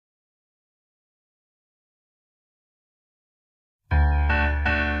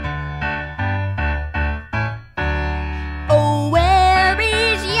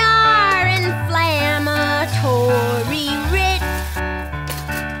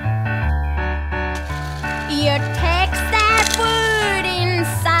your text that word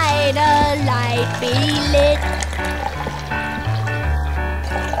inside a light be lit.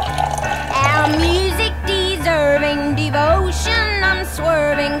 Our music deserving devotion,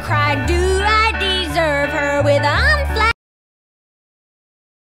 unswerving cry, do I deserve her with unflagging?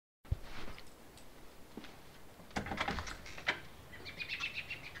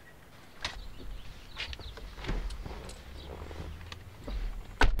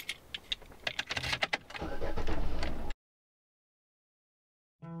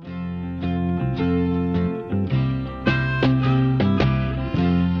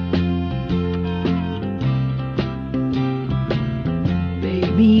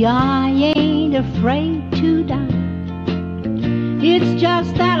 Baby, I ain't afraid to die. It's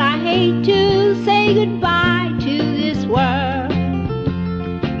just that I hate to say goodbye to this world,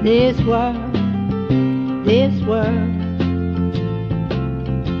 this world, this world.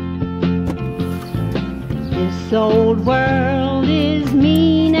 This old world is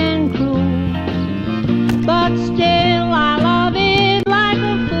mean and cruel, but still I love it like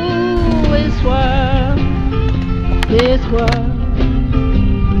a fool. This world, this world,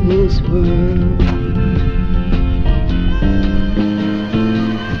 this world.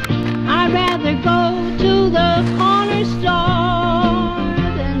 I'd rather go to the corner store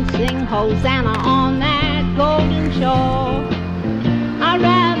than sing Hosanna on that golden shore. I'd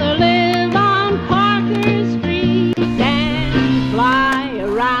rather live on Parker Street than fly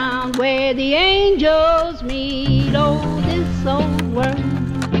around where the angels meet. Oh, this old world,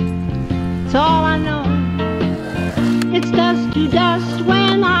 it's all I know. It's dust to dust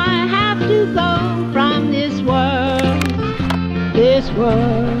when I have to go from this world, this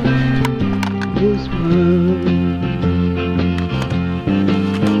world, this world.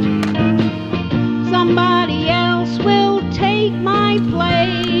 Somebody else will take my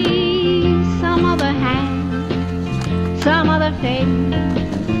place, some other hand, some other face,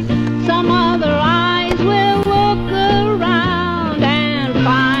 some other eyes will look around and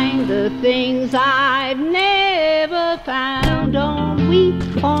find the things I've never found. Don't weep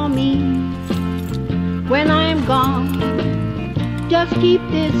for me when I'm gone. Just keep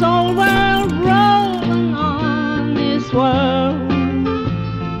this old world rolling on. This world,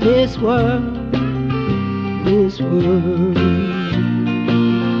 this world, this world.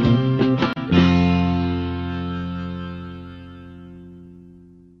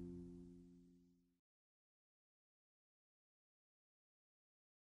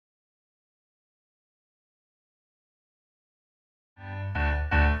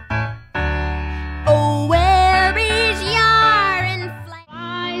 Oh, where is your inflammatory?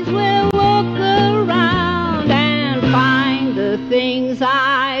 Eyes will look around and find the things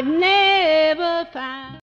I've never